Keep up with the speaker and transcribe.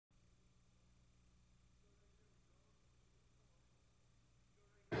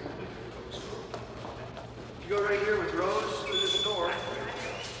go right here with Rose through this door,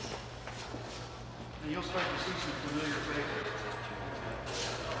 and you'll start to see some familiar faces.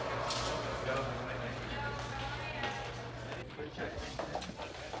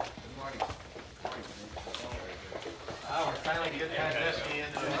 Oh, we're finally getting that whiskey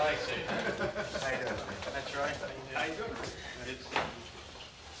into the lightsaber. That's right. How you doing?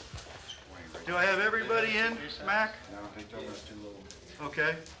 Do I have everybody in, Mac? No, they told us too little.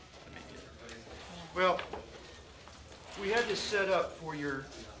 Okay. Well, we had this set up for your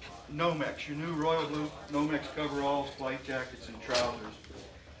Nomex, your new royal blue Nomex coveralls, flight jackets, and trousers.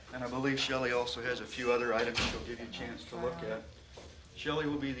 And I believe Shelley also has a few other items she'll give you a chance to look at. Shelley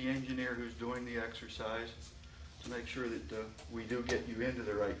will be the engineer who's doing the exercise to make sure that we do get you into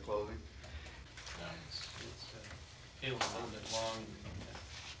the right clothing. It feels a little bit long.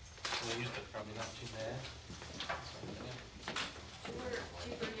 We used it, probably not too bad. You were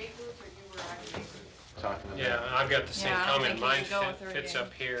T38 group or you were IDA group? Talking about Yeah, I've got the same Yeah, I don't comment. think you Mine should go with fits 38.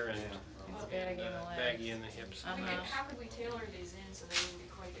 up here and It's baggy in the legs. baggy in the hips. How could we tailor these in so they wouldn't be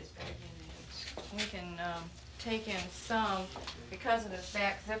quite as baggy in the hips? We can take in some, because of this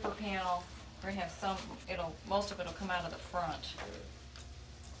back zipper panel, we're gonna have some, most of it'll come out of the front.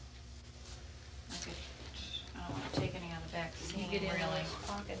 I don't wanna take any out of the back seam, Get in really. this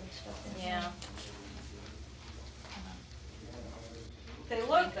pocket and stuff in there. Yeah. They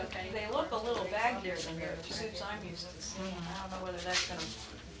look a little baggier than the suits I'm used to seeing. I don't know whether that's gonna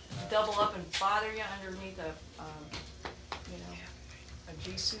double up and bother you underneath a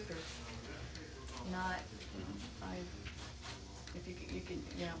G suit or not. If you can,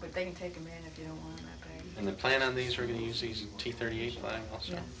 but they can take them in if you don't want them that big. And the plan on these, we're going to use these T-38 flag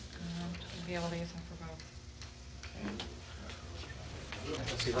also? Yeah. We'll be able to use them for both.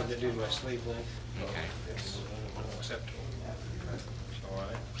 Let's see what they do to my sleeve length. Okay. It's acceptable. All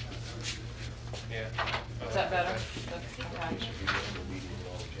right. Yeah. Is that better? Okay.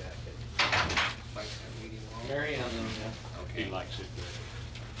 Mary on them, He likes it good.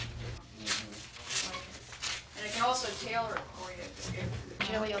 And it can also tailor it for you.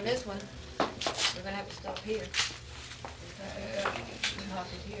 Jelly on this one, we're gonna have to stop here.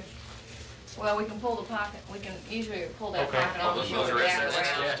 Pocket here. Well, we can pull the pocket, we can usually pull that Okay. pocket off and pull it back around.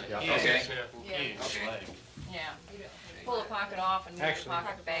 Yeah. Okay. Yeah. Okay. Yeah. Pull the pocket off and move the Actually,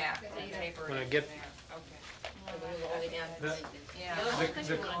 pocket back and taper it. when I get- there. The, Yeah.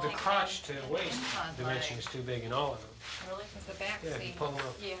 the crotch to waist dimension is too big in all of them. Really? Because the back Yeah, you seam. pull them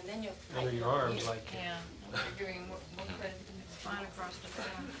up Yeah, and then you'll. under your arms like. Yeah. We're doing, we'll put fine across the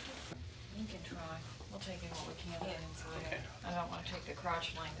back. You can try. We'll take in what we can Yeah. inside. Okay. I don't want to take the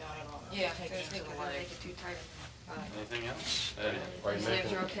crotch length out at all. Yeah, Take because it they into could the make leg. it too tight. Anything else? Your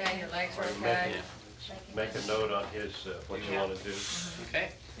sleeves are okay, your legs are Are you okay. Yeah. Make a note on his, what you want to do.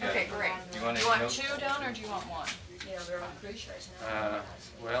 Okay. Okay, great. You Do want you to want note? 2 done or do you want 1? Yeah, they're on cruise ships now.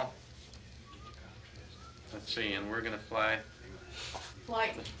 Well, let's see, and we're going to fly.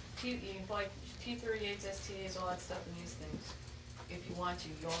 You can fly T-38s, STAs, all that stuff in these things. If you want to,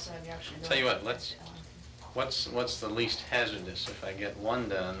 you also have the option to go. Tell you what, what's the least hazardous? If I get one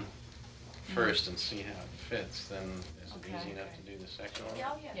done first and see how it fits, then is it Okay. easy enough to do the second one?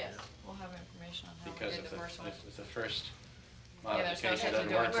 Yeah, yeah. Yes, we'll have information on how we Because did if the first one. if the first Yeah, there's no modification sense in doesn't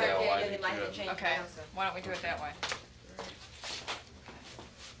doing work it. well, why Yeah, do they might have to two? change. Okay, why don't we do it that way?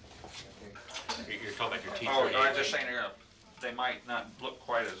 You're talking about your T-38. Oh, I was just saying, they might not look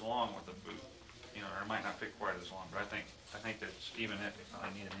quite as long with the boot, or might not fit quite as long, but I think that even if they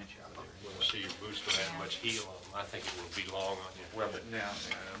probably need an inch out of there. We'll see your boots don't have much heel on them. I think it will be long on you. Well, but now,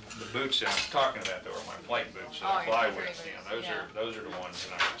 the boots that I'm talking about though are my flight boots that Oh, I fly your with, T-38 those boots, are the ones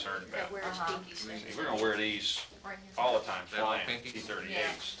that I'm concerned That about. wears pinky See, stuff. we're gonna wear these Right here. all the time Is that like flying, pinky? T-38s, Yeah,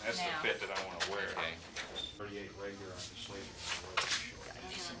 that's the now. fit that I wanna wear. Okay. 38 regular on the sleeve.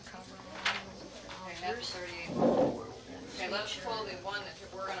 Okay, that's 38. Okay, let's pull the one that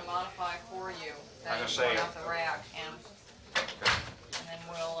we're gonna modify for you. That is say- one off the rack, and then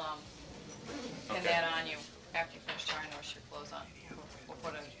we'll pin Okay. that on you after you finish trying the rest of your clothes on. We'll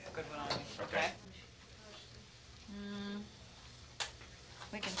put a good one on you, Okay. okay?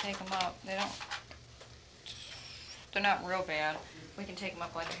 We can take them up. They're not real bad. We can take them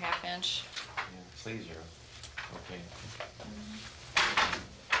up like a 1/2 inch. Sleeves are, okay.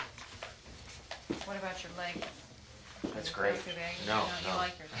 What about your leg? That's Is it great. too big? No, You no.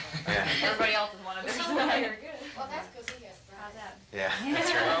 like yours. Yeah. Everybody else is one of theirs. You're good. Well, that's because he has. How's that? Yeah,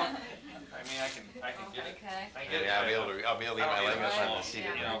 That's right. Well, I mean, I can get it. Okay. I can get it. Yeah, I'll be able to eat my leg up on the seat,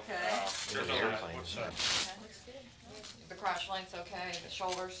 Yeah. you know. Okay. There's the no airplane. what's Okay. The crotch length's okay, the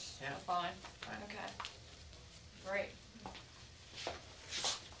shoulders Yeah. are fine? Okay. Great.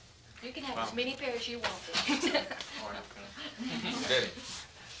 You can have as many pairs as you want. Did it?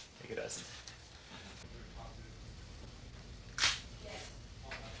 Look at us.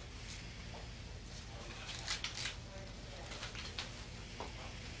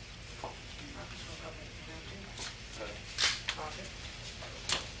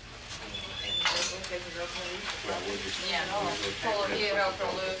 Yeah, pull it, get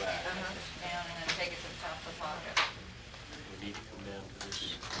Velcro loop, down and then take it to the top of the pocket. We need to come down to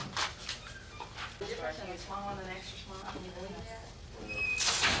this. Small and an extra small.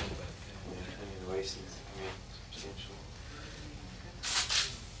 The waist is substantial.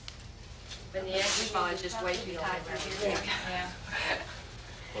 But the extra small is just way too tight for here. Yeah.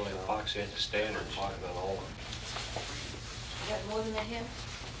 Well, the box is a standard pocket on all of them. You got more than that here?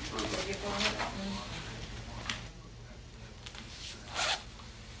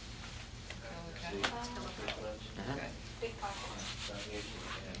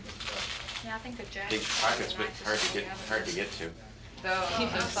 Yeah, I think the jacket. Big pockets, but hard to get to. Though,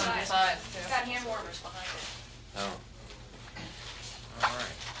 keep those on the sides It's too. got hand warmers behind it. Oh. All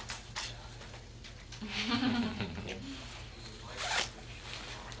right.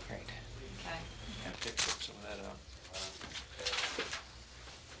 Great. Okay. Gotta fix some of that up.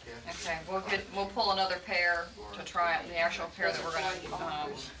 Okay, we'll pull another pair to try it, the actual pair that we're gonna,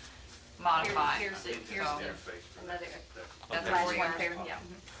 modify. Here's So, another. that's Right, already one pair? Yeah.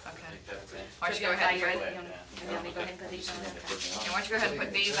 Okay. Why don't you go ahead and put, You want me to go ahead and put these on? yeah, why don't you go ahead and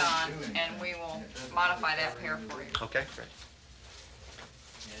put these on, and we will modify that pair for you. Okay, great.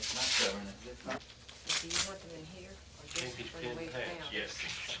 Do you want them in here or just Pinky for the pin way patch. down? Yes.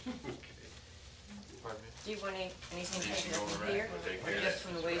 Do you want anything taken up from here or just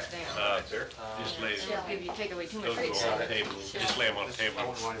from the waist down? Just lay Just give you, take away too much. those Rick go on the said- table. Just lay them on the table.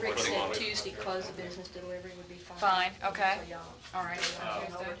 Rick Put them on said it. Tuesday close of business delivery would be fine. Fine, okay. So y'all- All right,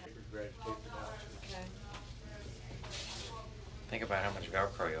 Tuesday. Okay. Think about how much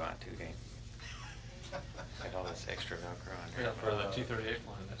Velcro you want too, Dave. Got all this extra Velcro on Yeah, there. for the 238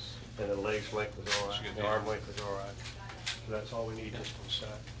 one, that's. And the legs length was all right, the arm length was all right. So that's all we need just on the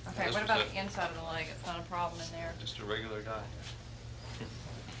side. Okay, what about the inside of the leg? It's not a problem in there. Just a regular guy.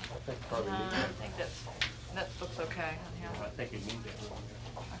 I think probably need I that. think that looks okay on him. I think you need that one.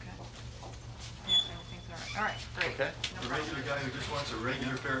 Okay. Yeah, everything's all right. All right, great. Okay. The regular guy who just wants a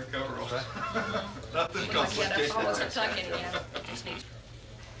regular pair of coveralls. Nothing Yeah, that's complicated. all it's tucking, yeah. Just need-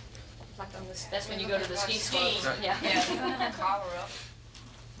 Like on this, that's when you go to the ski, yeah. Yeah. Collar up.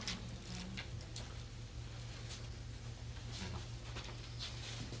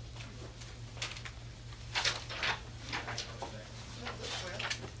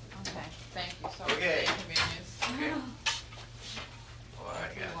 Okay, thank you. Sorry for the Okay. inconvenience. Boy,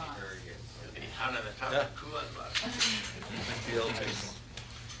 I got Wow. it very good. It'll be hot on the top of cool on the bottom.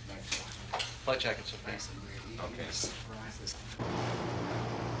 Flight jackets okay. Okay.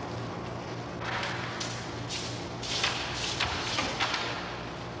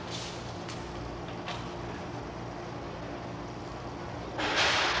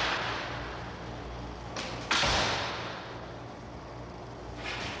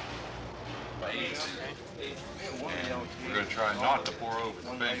 We're gonna try not to pour over the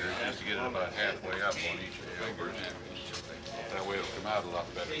fingers, just to get it about halfway up on each of the fingers. That way it'll come out a lot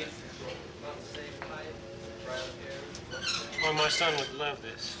better. Well, my son would love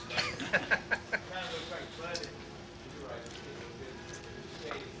this.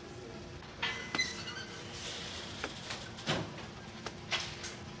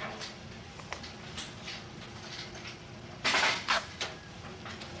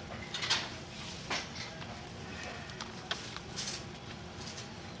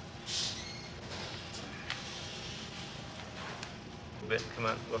 Bit come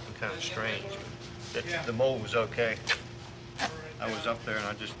out looking kind of strange. The mold was okay. I was up there and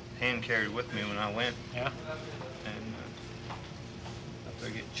I just hand carried it with me when I went. Yeah? And up there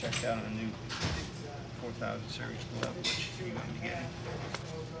getting checked out on a new 4000 series glove, which you're going to be getting.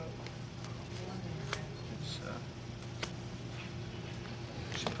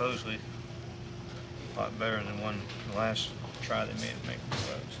 It's supposedly a lot better than the last try they made to make the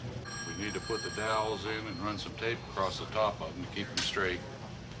gloves. We need to put the dowels in and run some tape across the top of them to keep them straight.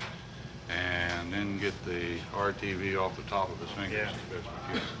 And then get the RTV off the top of his fingers Yeah. as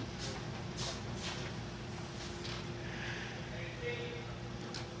best we can.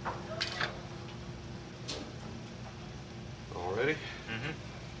 All ready?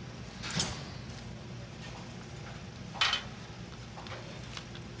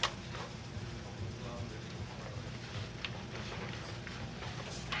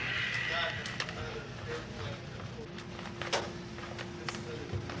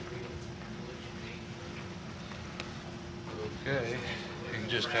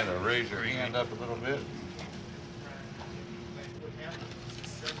 just kind of raise your hand up a little bit.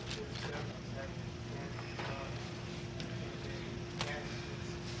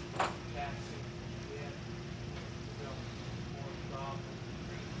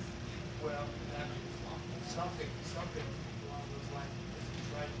 Well, something along those lines, if you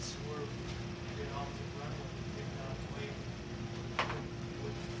tried to swerve, get off the runway, get out of the way, you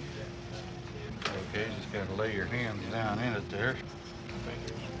wouldn't do that. Okay, just gotta lay your hands down in it there.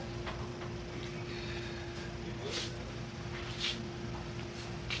 Fingers.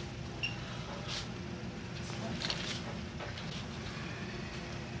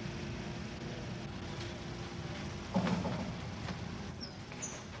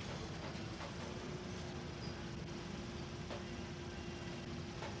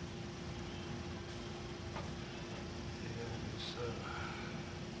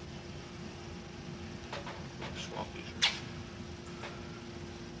 Swap these.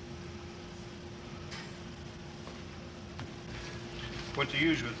 What they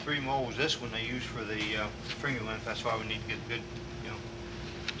use with 3 moles, this one they use for the finger length. That's why we need to get good,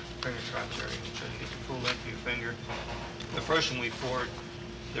 finger traps area, so you get the full length of your finger. The first one we poured,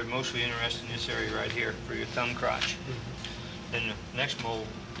 they're mostly interested in this area right here for your thumb crotch. Then the next mold,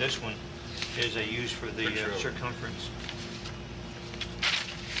 this one, is they use for the circumference.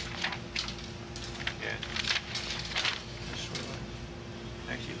 Yeah. This sort of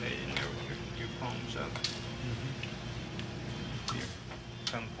actually lay it in there with your palms up. Your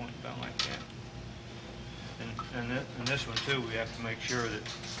thumb point about like that. And this one too, we have to make sure that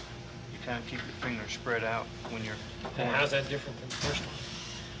you kind of keep your fingers spread out when you're pouring. And how's that different than the first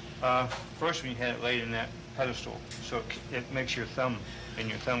one? First one you had it laid in that pedestal, so it makes your thumb and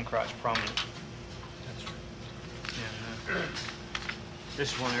your thumb crotch prominent. That's right. And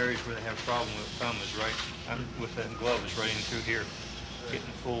this is one of the areas where they have a problem with thumb is right, with that glove is right in through here,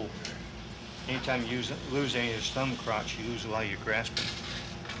 getting full. Anytime you lose any of this thumb crotch, you lose a lot of your grasping.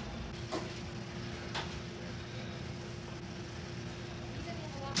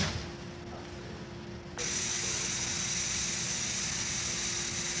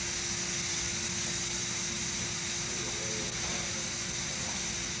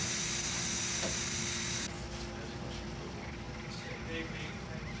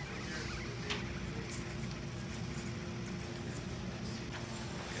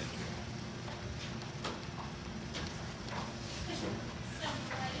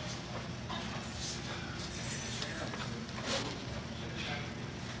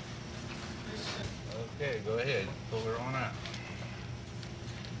 Okay, go ahead, pull her on out.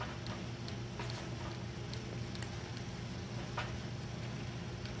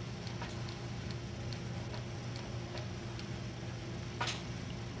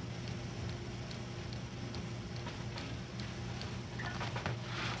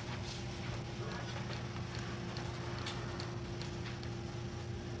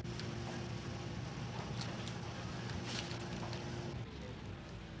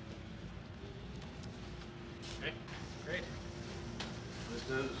 Great. This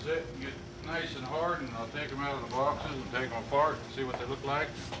does it sit and get nice and hard, and I'll take them out of the boxes and take them apart and see what they look like.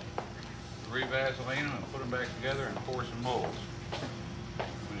 Re-Vaseline them and put them back together and pour some molds.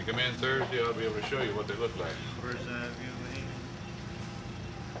 When you come in Thursday, I'll be able to show you what they look like. Where's that view, Wayne?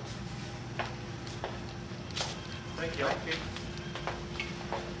 Thank you.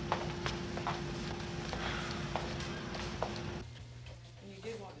 And you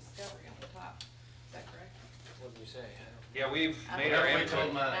did want Discovery on the top, is that correct? What did we say? Yeah, we've I made don't our know.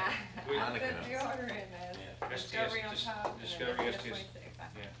 input. I put the order in as Yeah. Discovery on STS top, and then Discovery STS. STS-26.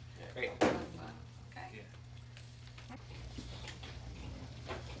 Yeah. Great. Okay. Yeah. What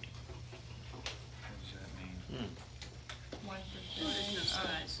does that mean? 1%.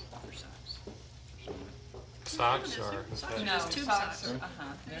 Socks or? No, socks are,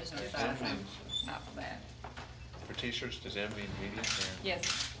 there's no socks, not for that. For t-shirts, does that mean medium or?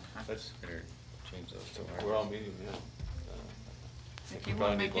 Yes. Let's better change those to. We're all medium now. If you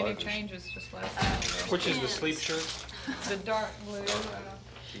want to make any changes, just let us know. Which is the sleep shirt? The dark blue, right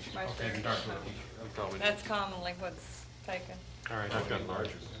Okay, there. the dark blue t-shirt. That's commonly what's taken. All right, I've got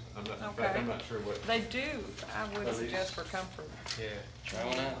larger. I'm not, in fact, Okay. I'm not sure what. They do, I would suggest for comfort. Yeah. Try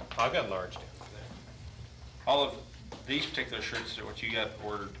one out. I've got large down All of these particular shirts, that what you got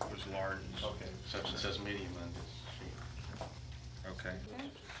ordered was large. Okay, except it says medium on this sheet. Okay.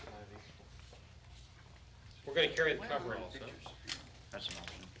 We're gonna carry the cover also. That's an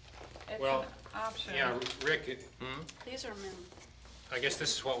option. It's Well, an option. Yeah, Rick, These are men. I guess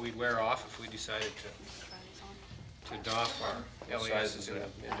this is what we'd wear off if we decided Try these on. to doff our LESs in a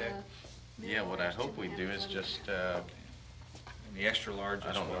deck. Yeah, what I hope we do is just And the extra large is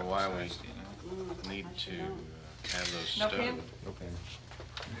I don't know what why we size, do you know? need to have those No stowed. pin?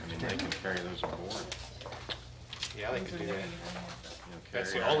 I mean, they can carry those aboard. Yeah, they could do that. You know,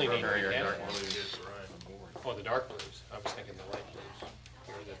 That's carry the only our- thing carry we our have. dark blues aboard. Oh, the dark blues. I was thinking the light blues.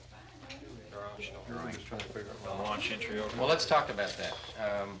 Here, they're optional. I'm just trying to figure out. The launch entry over. Well, let's talk about that.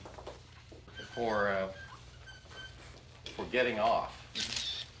 For getting off,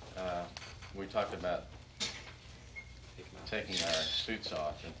 we talked about taking our suits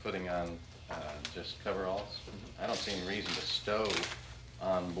off and putting on just coveralls. I don't see any reason to stow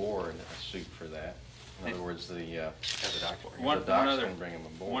on board a suit for that. In other words, the One docks other, can bring them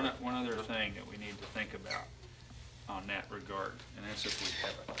aboard. one other thing that we need to think about on that regard, and that's if we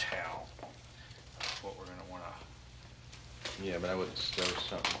have a towel, what we're gonna wanna, Yeah, but I wouldn't stow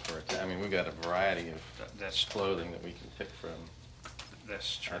something for it. I mean, we've got a variety of that's, clothing that we can pick from.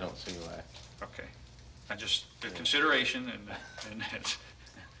 that's true. I don't see why. Okay. I just, the consideration and it's.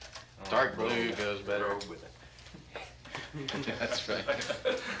 Dark blue goes better. That's right.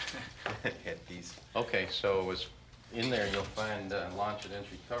 Headpiece. Okay, so it's in there, you'll find launch and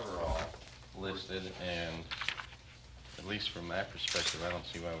entry coverall listed, and at least from that perspective, I don't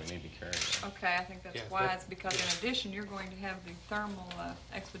see why we need to carry that. Okay, I think that's Yeah, wise, because in addition, you're going to have the thermal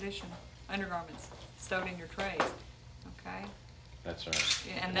expedition undergarments stowed in your trays, okay? That's right.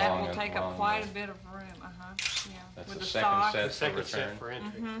 Yeah, and that will Long- take up long, quite a bit of room, yeah. That's With the the second socks. set The for second set return. for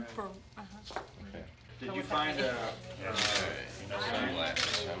entry. Mhm, correct. for, Okay. Did you find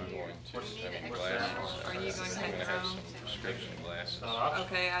Sunglasses, I'm going to, I mean, glasses. Are you going to take your own? Some prescription glasses.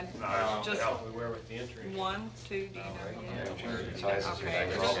 Okay, just We wear with the entry. 1, 2, do you know yet? Sizes are Okay,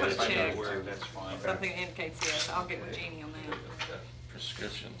 nice. just put a check, That's fine. something that indicates yes, I'll get with Jeannie on that.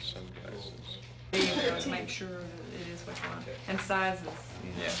 Prescription sunglasses. There you go, to make sure that it is what you want, and sizes.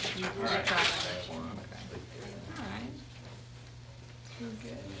 Yeah. You try that for them, okay. All right. Too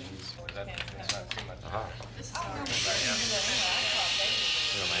good. That's not too much.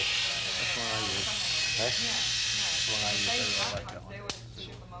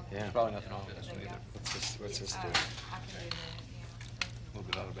 Yeah. Probably nothing wrong with this either. What's this do? A little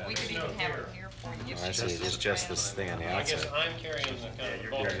bit out of We could even have it here for you. I see, it's just this thing on the I guess outside. I'm carrying the kind of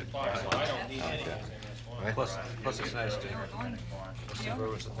bulk supply, so I don't need anything, that's why. Plus it's nice to Yeah.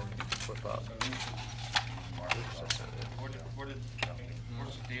 flip up.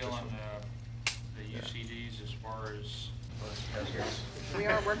 What's the deal on the UCDs as far as? We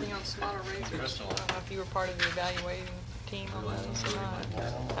are working on smaller razors. I don't know if you were part of the evaluating team on those or not.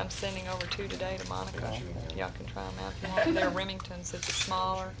 I'm sending over 2 today to Monica. Y'all can try them out if you want. They're Remingtons, it's a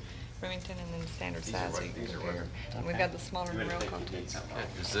smaller Remington and then standard size so you can compare. And we've got the smaller rail contents.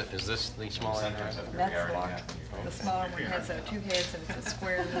 Is this the small end? That's the large one. The smaller one has 2 heads and it's a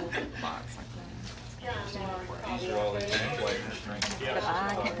square little box like that. These are all the flavors, But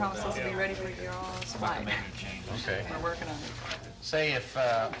I can't promise this will be ready for y'all's flight. Okay. We're working on it. Say if,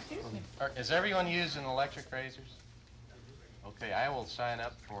 is everyone using electric razors? Okay, I will sign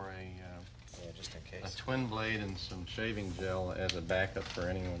up for Yeah, just in a case. twin blade and some shaving gel as a backup for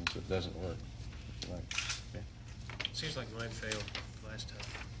anyone that doesn't work. Like, okay. Seems like mine failed last time,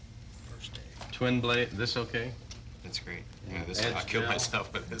 first day. Twin blade, this okay? That's great. Yeah, Yeah, this edge I'll kill gel.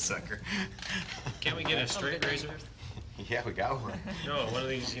 myself with this sucker. Can't we get a straight razor? Yeah, we got one. No, one of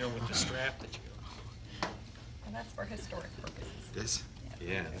these, with the strap that you go. And that's for historic purposes. This?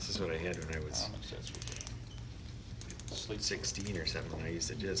 Yeah, this is what I had when I was 16 or something. I used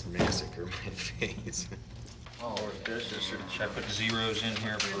to just massacre my face. Oh, should I put zeros in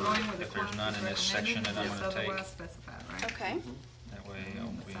here We're going with for, the if there's none in this section that I'm Yes, gonna take? otherwise specified, right? Okay. That way I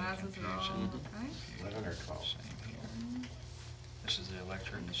won't be The sizes are all, confusing. okay? Same here. This is the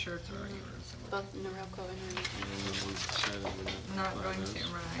electric. And the shirts are already Both Norelco and Remington. not going to,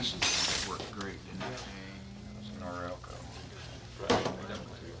 right? This is, worked great, didn't it? It's an Norelco.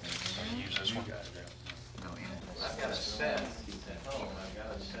 Use this one. No input. I've got a set at home, I've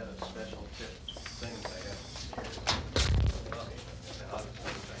got a set of special tip things I have.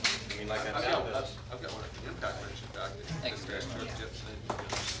 You mean like I got this? I've got one at the impact wrench back. Thanks, Chris.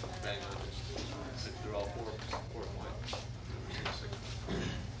 Through all four points.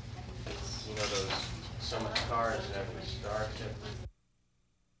 You know those, some cars have the star tip